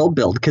doesn't world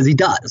build, because he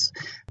does,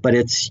 but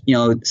it's,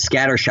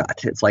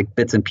 scattershot. It's like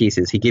bits and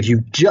pieces. He gives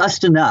you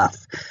just enough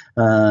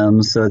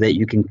so that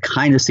you can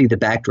kind of see the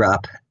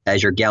backdrop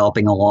as you're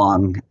galloping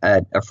along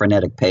at a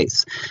frenetic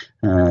pace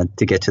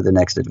to get to the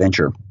next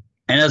adventure.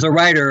 And as a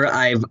writer,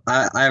 I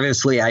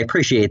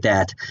appreciate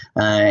that.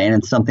 And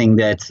it's something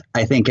that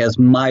I think as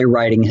my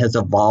writing has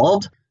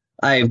evolved,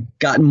 I've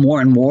gotten more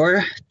and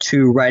more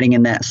to writing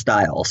in that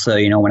style. So,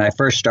 when I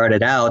first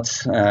started out,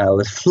 I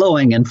was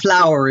flowing and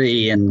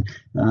flowery and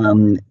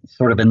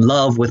sort of in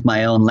love with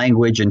my own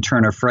language and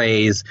turn of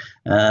phrase.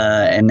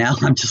 And now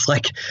I'm just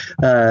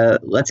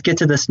let's get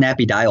to the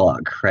snappy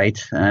dialogue,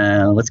 right?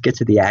 Let's get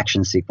to the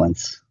action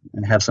sequence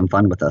and have some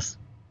fun with this.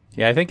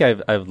 Yeah, I think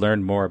I've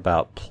learned more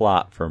about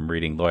plot from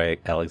reading Lloyd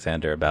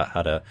Alexander, about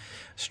how to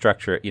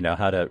structure it,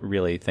 how to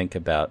really think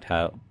about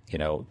how,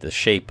 the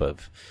shape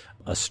of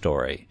a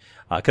story.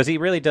 Because he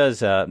really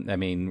does,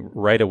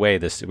 right away,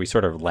 we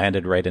sort of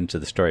landed right into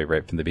the story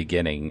right from the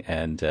beginning.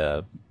 And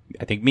I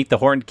think meet the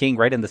Horned King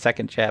right in the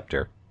second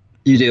chapter.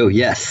 You do,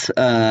 yes.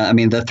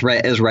 The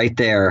threat is right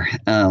there.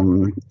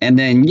 And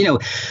then,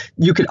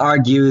 you could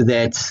argue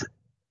that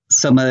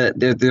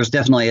there's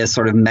definitely a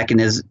sort of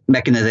machinations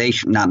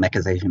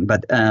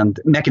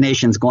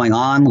going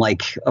on.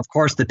 Like, of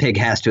course, the pig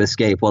has to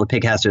escape. Well, the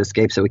pig has to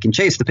escape so we can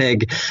chase the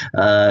pig,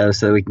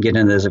 so we can get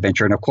into this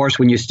adventure. And of course,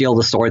 when you steal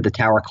the sword, the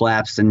tower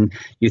collapses, and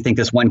you think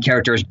this one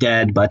character is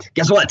dead. But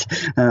guess what?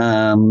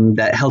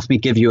 That helps me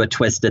give you a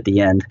twist at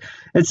the end.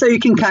 And so you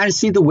can kind of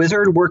see the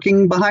wizard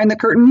working behind the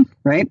curtain,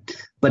 right?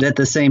 But at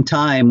the same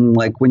time,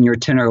 like when you're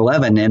 10 or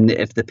 11, and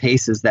if the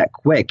pace is that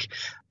quick,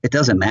 it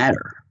doesn't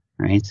matter.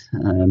 Right,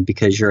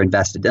 because you're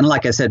invested, and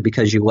like I said,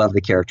 because you love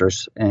the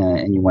characters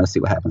and you want to see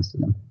what happens to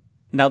them.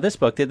 Now, this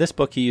book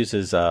he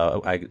uses,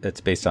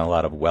 it's based on a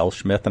lot of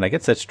Welsh myth, and I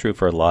guess that's true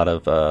for a lot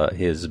of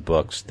his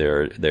books.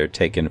 They're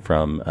taken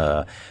from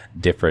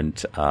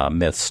different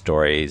myth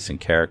stories and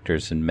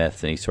characters and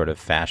myth, and he sort of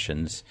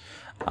fashions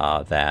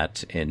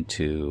that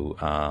into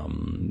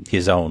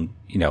his own,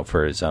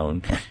 for his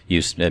own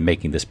use,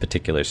 making this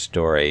particular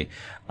story.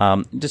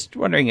 Just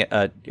wondering, you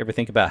ever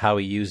think about how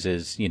he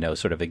uses,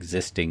 sort of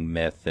existing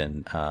myth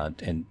and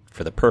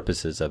for the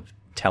purposes of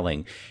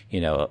telling,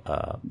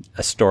 a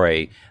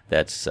story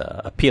that's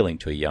appealing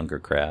to a younger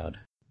crowd?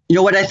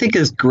 What I think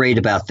is great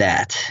about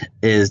that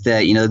is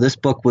that, this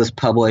book was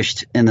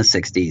published in the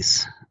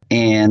 60s,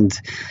 and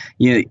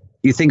you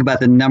think about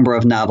the number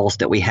of novels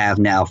that we have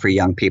now for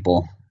young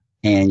people.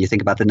 And you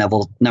think about the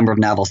number of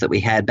novels that we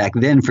had back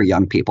then for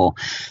young people.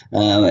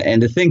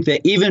 And to think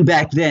that even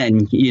back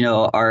then,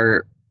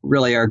 our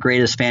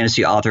greatest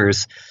fantasy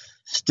authors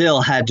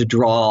still had to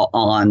draw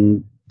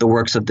on the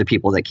works of the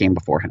people that came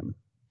before him.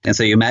 And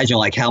so you imagine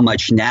like how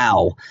much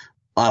now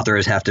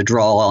authors have to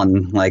draw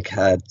on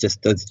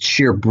just the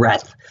sheer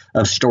breadth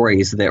of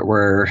stories that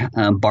we're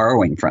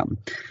borrowing from.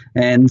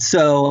 And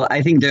so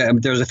I think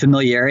there's a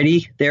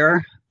familiarity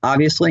there,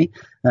 obviously.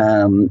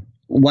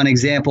 One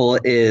example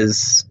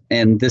is,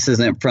 and this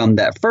isn't from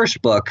that first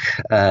book,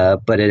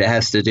 but it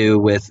has to do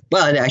with,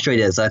 well, actually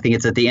it is. I think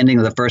it's at the ending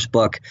of the first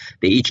book,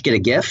 they each get a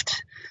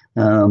gift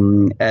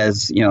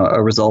as,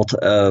 a result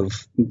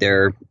of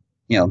their,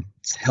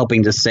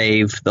 helping to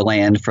save the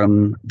land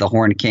from the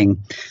Horned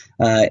King.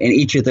 And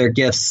each of their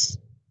gifts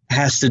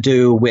has to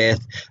do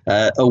with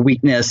a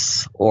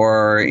weakness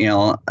or,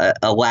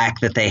 a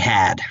lack that they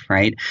had,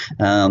 right?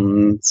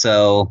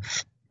 So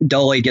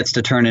Dolly gets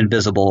to turn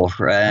invisible,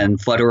 and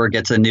Flutterer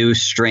gets a new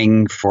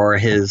string for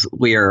his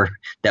lyre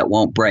that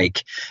won't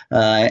break.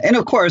 And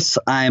of course,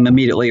 I'm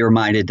immediately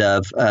reminded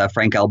of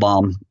Frank L.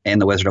 Baum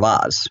and The Wizard of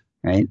Oz,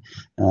 right?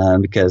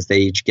 Because they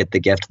each get the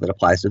gift that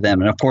applies to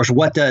them. And of course,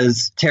 what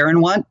does Taran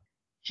want?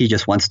 He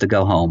just wants to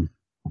go home,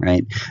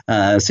 right?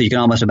 So you can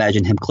almost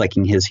imagine him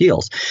clicking his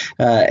heels.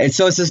 And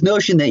so it's this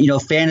notion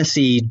that,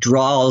 fantasy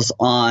draws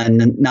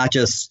on not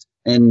just,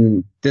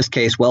 in this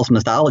case, Welsh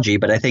mythology,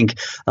 but I think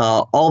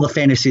all the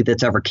fantasy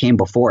that's ever came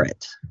before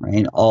it,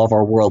 right? All of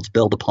our worlds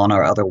build upon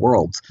our other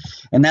worlds.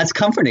 And that's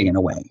comforting in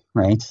a way,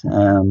 right?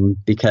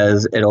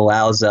 Because it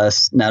allows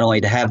us not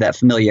only to have that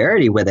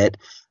familiarity with it,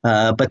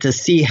 but to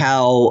see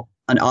how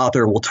an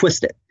author will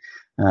twist it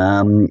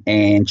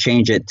and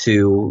change it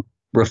to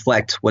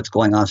reflect what's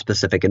going on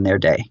specific in their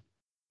day.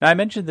 Now, I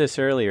mentioned this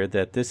earlier,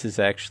 that this is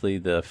actually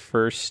the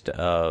first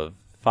of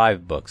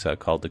 5 books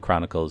called The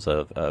Chronicles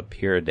of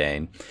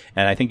Píridain.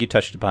 And I think you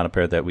touched upon a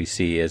pair that we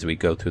see as we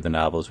go through the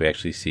novels. We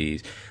actually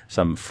see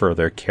some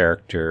further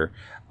character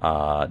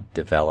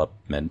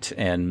development.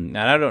 And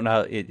I don't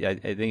know, I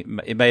think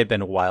it may have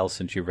been a while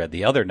since you read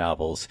the other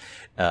novels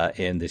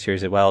in the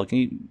series. Well, can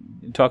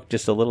you talk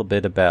just a little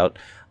bit about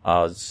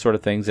sort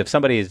of things, if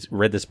somebody has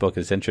read this book,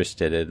 is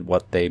interested in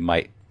what they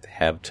might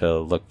have to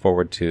look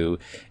forward to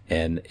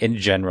in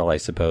general, I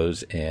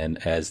suppose,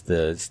 and as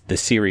the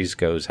series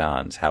goes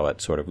on, how it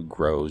sort of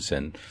grows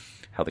and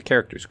how the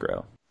characters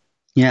grow.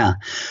 Yeah.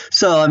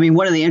 So,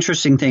 one of the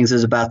interesting things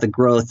is about the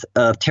growth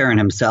of Taran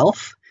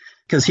himself,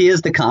 because he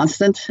is the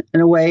constant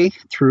in a way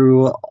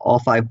through all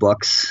 5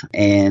 books,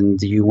 and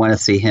you want to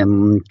see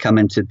him come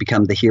in to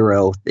become the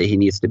hero that he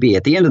needs to be.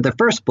 At the end of the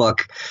first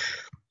book,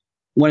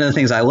 one of the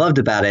things I loved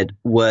about it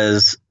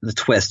was the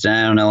twist. And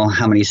I don't know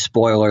how many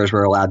spoilers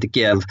we're allowed to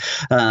give,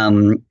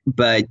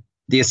 but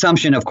the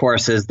assumption, of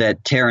course, is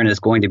that Taran is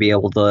going to be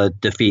able to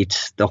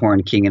defeat the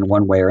Horned King in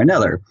one way or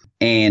another.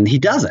 And he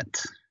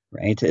doesn't,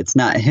 right? It's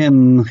not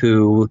him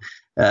who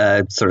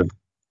sort of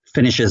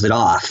finishes it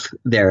off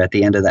there at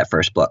the end of that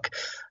first book.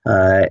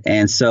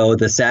 And so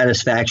the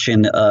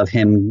satisfaction of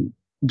him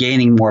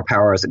gaining more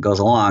power as it goes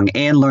along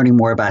and learning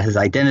more about his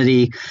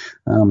identity.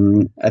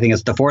 I think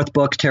it's the 4th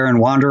book, Taran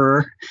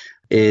Wanderer,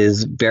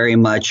 is very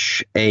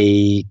much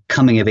a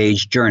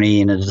coming-of-age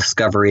journey and a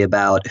discovery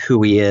about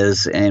who he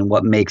is and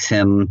what makes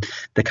him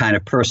the kind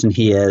of person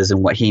he is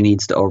and what he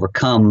needs to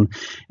overcome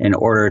in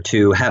order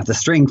to have the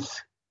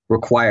strength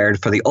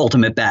required for the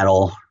ultimate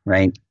battle,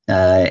 right,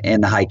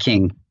 and the High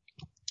King.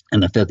 in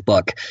the 5th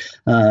book.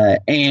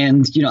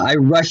 And, I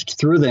rushed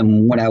through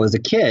them when I was a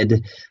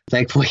kid.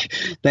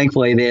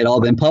 Thankfully, they had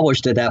all been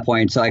published at that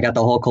point, so I got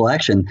the whole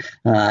collection.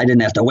 I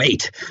didn't have to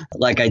wait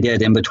like I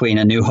did in between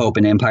A New Hope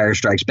and Empire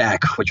Strikes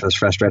Back, which was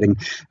frustrating,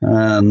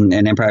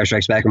 and Empire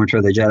Strikes Back and Return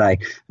of the Jedi.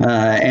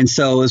 And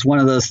so it was one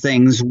of those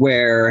things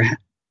where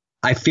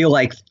I feel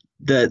like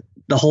the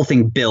whole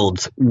thing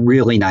builds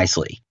really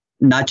nicely.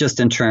 Not just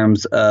in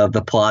terms of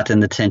the plot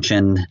and the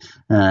tension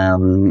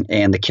and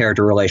the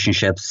character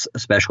relationships,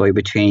 especially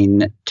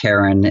between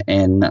Taran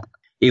and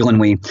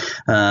Eilonwy,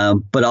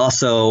 but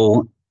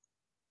also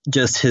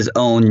just his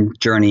own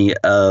journey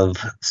of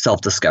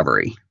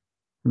self-discovery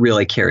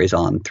really carries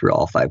on through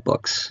all 5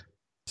 books.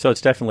 So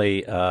it's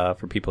definitely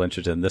for people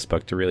interested in this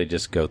book to really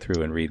just go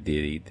through and read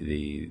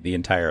the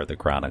entire of the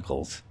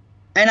Chronicles.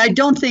 And I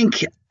don't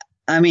think,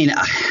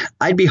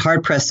 I'd be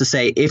hard-pressed to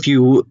say if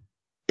you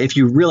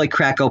really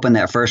crack open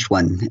that first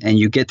one and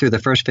you get through the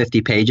first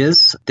 50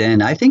 pages,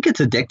 then I think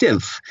it's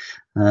addictive.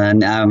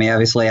 Now,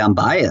 obviously I'm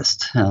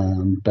biased,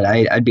 but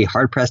I'd be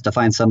hard-pressed to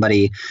find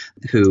somebody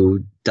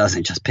who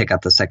doesn't just pick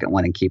up the second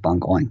one and keep on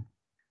going.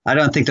 I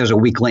don't think there's a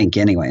weak link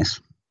anyways.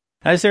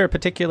 Is there a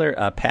particular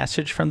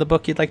passage from the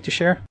book you'd like to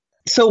share?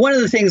 So one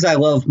of the things I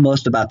love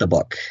most about the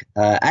book,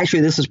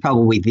 actually this is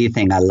probably the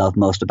thing I love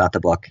most about the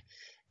book,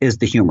 is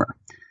the humor.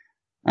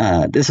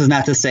 This is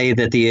not to say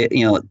that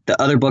the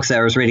other books that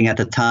I was reading at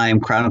the time,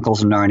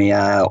 Chronicles of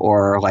Narnia,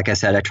 or like I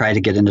said, I tried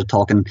to get into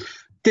Tolkien,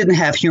 didn't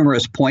have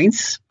humorous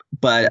points,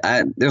 but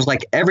there's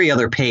like every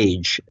other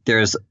page,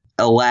 there's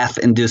a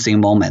laugh-inducing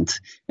moment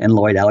in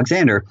Lloyd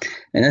Alexander,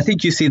 and I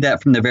think you see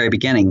that from the very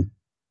beginning.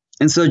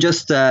 And so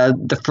just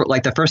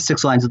the first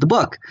 6 lines of the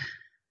book,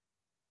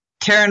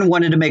 Taran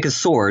wanted to make a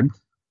sword,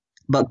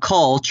 but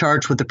Kull,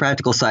 charged with the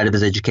practical side of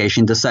his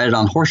education, decided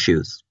on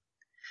horseshoes.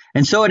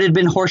 And so it had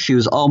been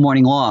horseshoes all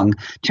morning long.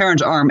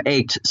 Taran's arm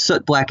ached,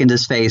 soot blackened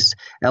his face.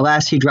 At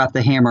last he dropped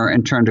the hammer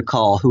and turned to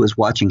Kull, who was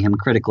watching him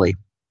critically.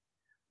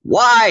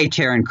 "Why?"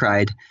 Taran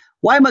cried.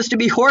 "Why must it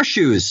be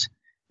horseshoes?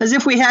 As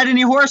if we had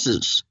any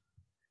horses."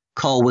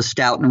 Kull was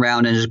stout and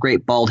round, and his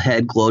great bald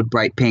head glowed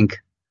bright pink.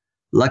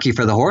 "Lucky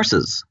for the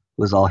horses,"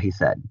 was all he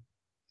said.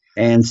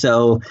 And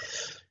so,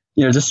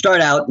 to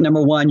start out,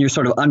 number one, you're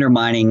sort of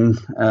undermining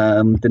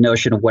the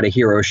notion of what a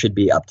hero should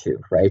be up to,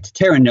 right?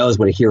 Taran knows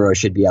what a hero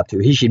should be up to.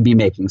 He should be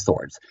making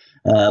swords.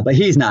 But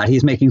he's not.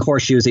 He's making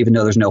horseshoes even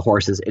though there's no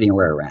horses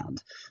anywhere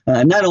around.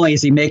 Not only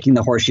is he making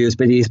the horseshoes,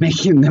 but he's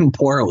making them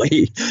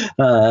poorly.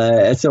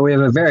 So we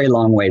have a very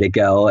long way to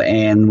go.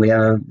 And we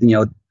have,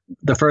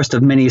 the first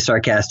of many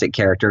sarcastic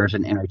characters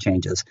and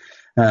interchanges.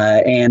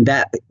 And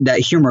that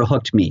humor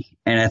hooked me.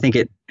 And I think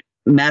it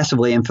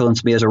massively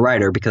influenced me as a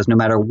writer, because no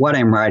matter what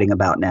I'm writing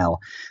about now,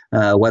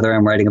 whether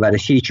I'm writing about a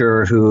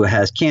teacher who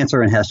has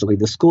cancer and has to leave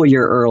the school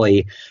year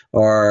early,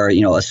 or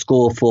a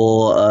school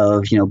full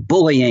of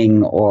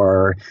bullying,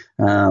 or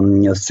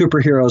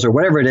superheroes, or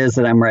whatever it is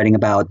that I'm writing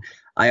about,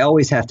 I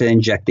always have to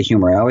inject the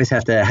humor. I always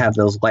have to have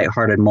those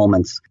lighthearted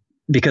moments,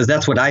 because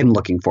that's what I'm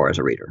looking for as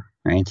a reader,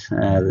 right?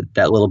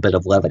 That little bit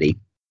of levity.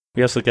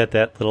 We also get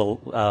that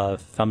little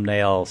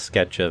thumbnail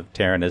sketch of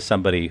Taran as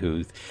somebody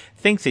who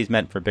thinks he's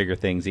meant for bigger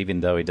things, even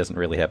though he doesn't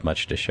really have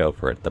much to show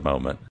for it at the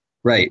moment.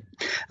 Right.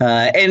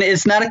 And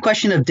it's not a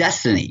question of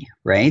destiny,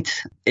 right?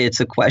 It's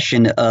a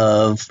question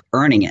of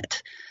earning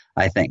it,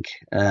 I think.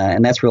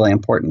 And that's really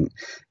important.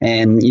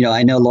 And,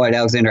 I know Lloyd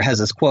Alexander has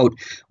this quote,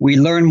 "We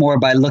learn more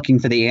by looking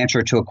for the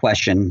answer to a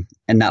question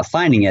and not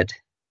finding it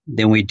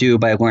than we do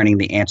by learning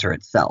the answer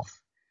itself."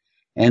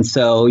 And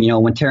so,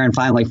 when Taran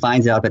finally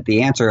finds out that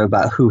the answer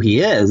about who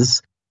he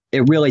is,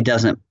 it really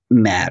doesn't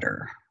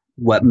matter.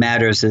 What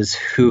matters is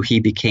who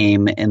he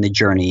became in the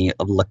journey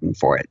of looking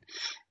for it.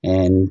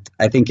 And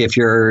I think if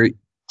you're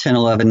 10,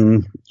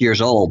 11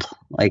 years old,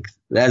 like,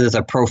 that is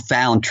a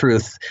profound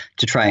truth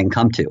to try and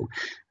come to.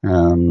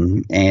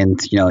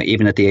 And,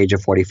 even at the age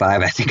of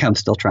 45, I think I'm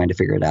still trying to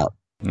figure it out.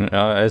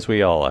 As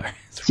we all are.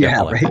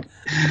 Right.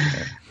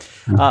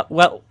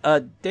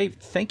 Dave,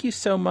 thank you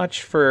so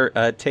much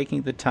for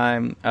taking the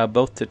time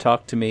both to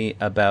talk to me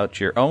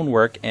about your own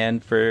work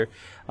and for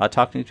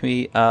talking to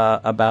me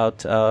about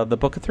the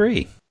Book of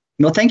Three.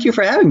 Well, thank you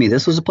for having me.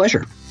 This was a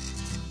pleasure.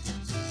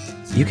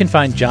 You can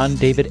find John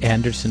David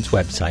Anderson's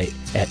website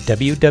at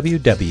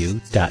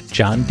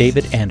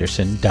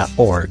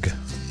www.johndavidanderson.org.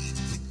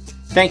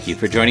 Thank you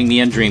for joining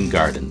me on Dream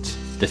Gardens.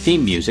 The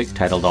theme music,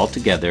 titled All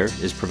Together,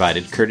 is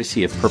provided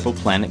courtesy of Purple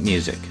Planet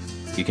Music.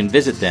 You can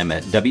visit them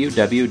at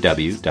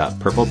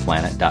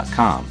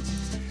www.purpleplanet.com.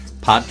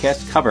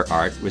 Podcast cover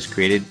art was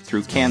created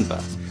through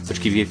Canva,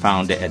 which can be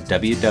found at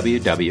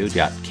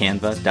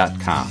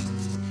www.canva.com.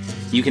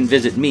 You can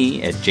visit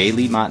me at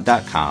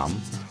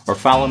jlemont.com or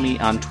follow me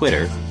on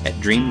Twitter at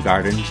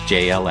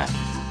DreamGardensJLM.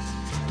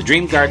 The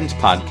Dream Gardens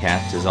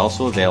podcast is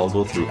also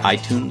available through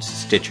iTunes,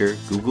 Stitcher,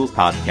 Google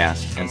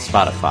Podcasts, and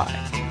Spotify.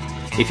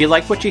 If you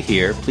like what you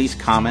hear, please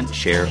comment,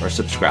 share, or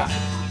subscribe.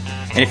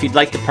 And if you'd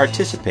like to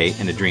participate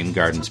in a Dream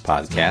Gardens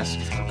podcast,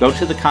 go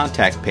to the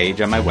contact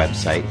page on my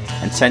website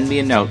and send me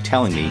a note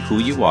telling me who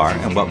you are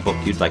and what book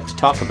you'd like to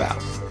talk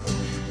about.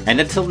 And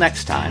until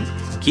next time,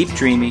 keep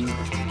dreaming,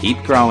 keep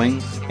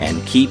growing,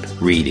 and keep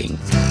reading.